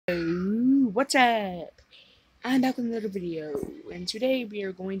What's up? I'm back with another video, and today we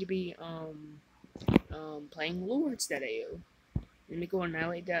are going to be playing Lords.io. Let me go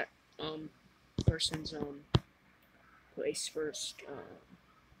annihilate that person's place first.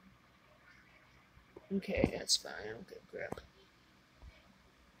 Okay, that's fine. I don't give a crap.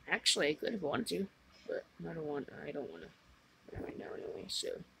 Actually, I could have wanted to, but I don't want to right now anyway. So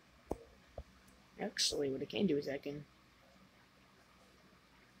actually, what I can do is I can.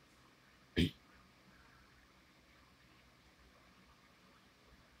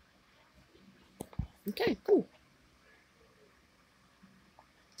 Okay, cool.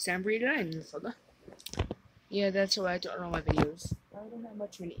 Sound pretty good, motherfucker. Yeah, that's why I don't know my videos. I don't have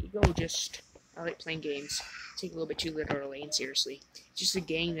much of an ego, just I like playing games. Take it a little bit too literally and seriously. It's just a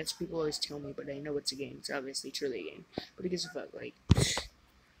game, that's what people always tell me, but I know it's a game. It's obviously truly a game. But who gives a fuck? Like,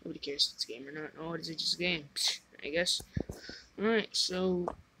 nobody cares if it's a game or not. Oh, is it just a game? I guess. Alright, so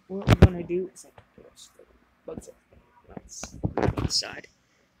what we're gonna do is like, bugs up inside.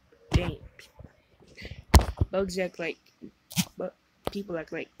 Damn. Bugs act like, but people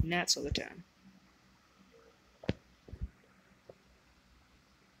act like gnats all the time.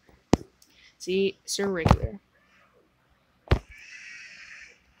 See, Sir Regular.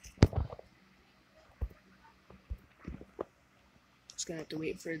 Just gonna have to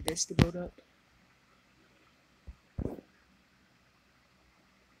wait for this to build up.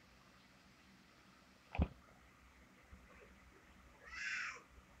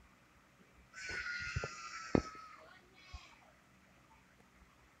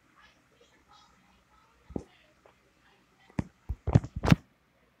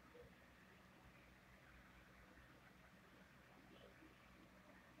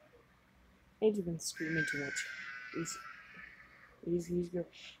 They've been screaming too much. These go,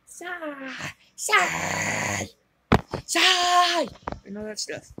 sigh, sigh, sigh, and all that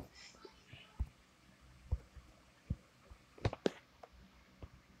stuff.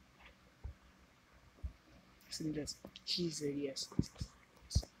 So he does. She said yes.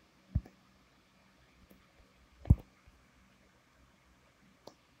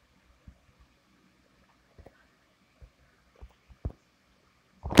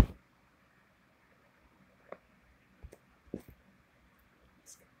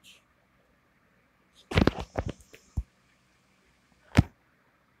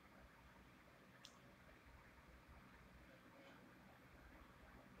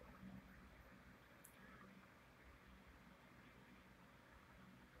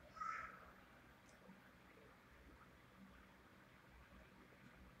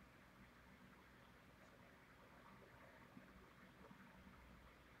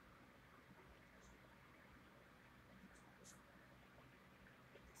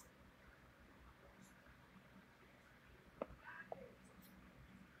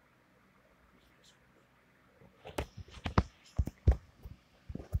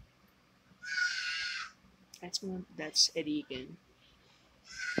 That's one. That's Eddie again.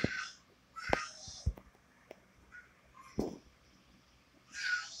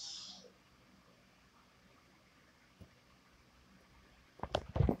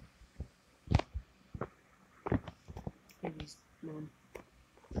 Eddie's mom.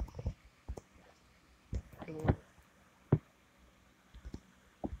 I don't know.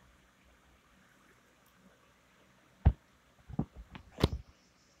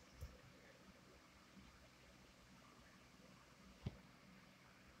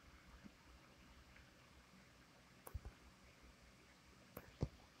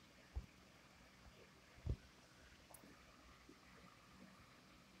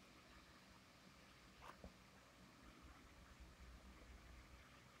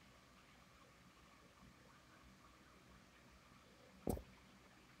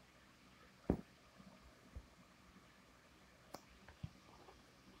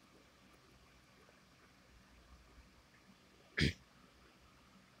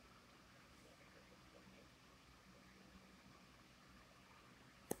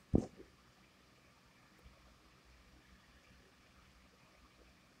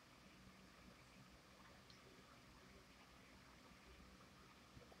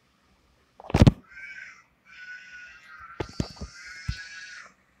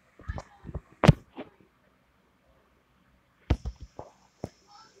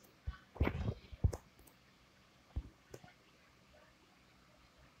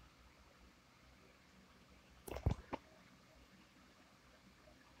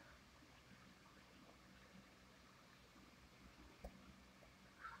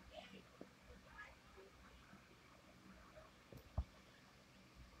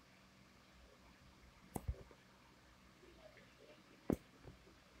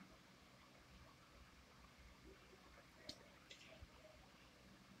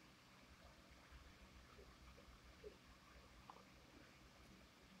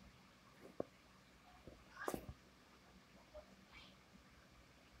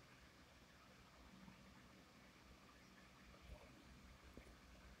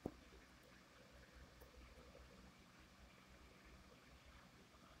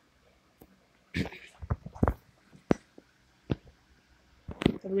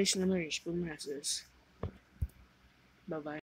 Tulis na mo rin, pumasas. Bye-bye.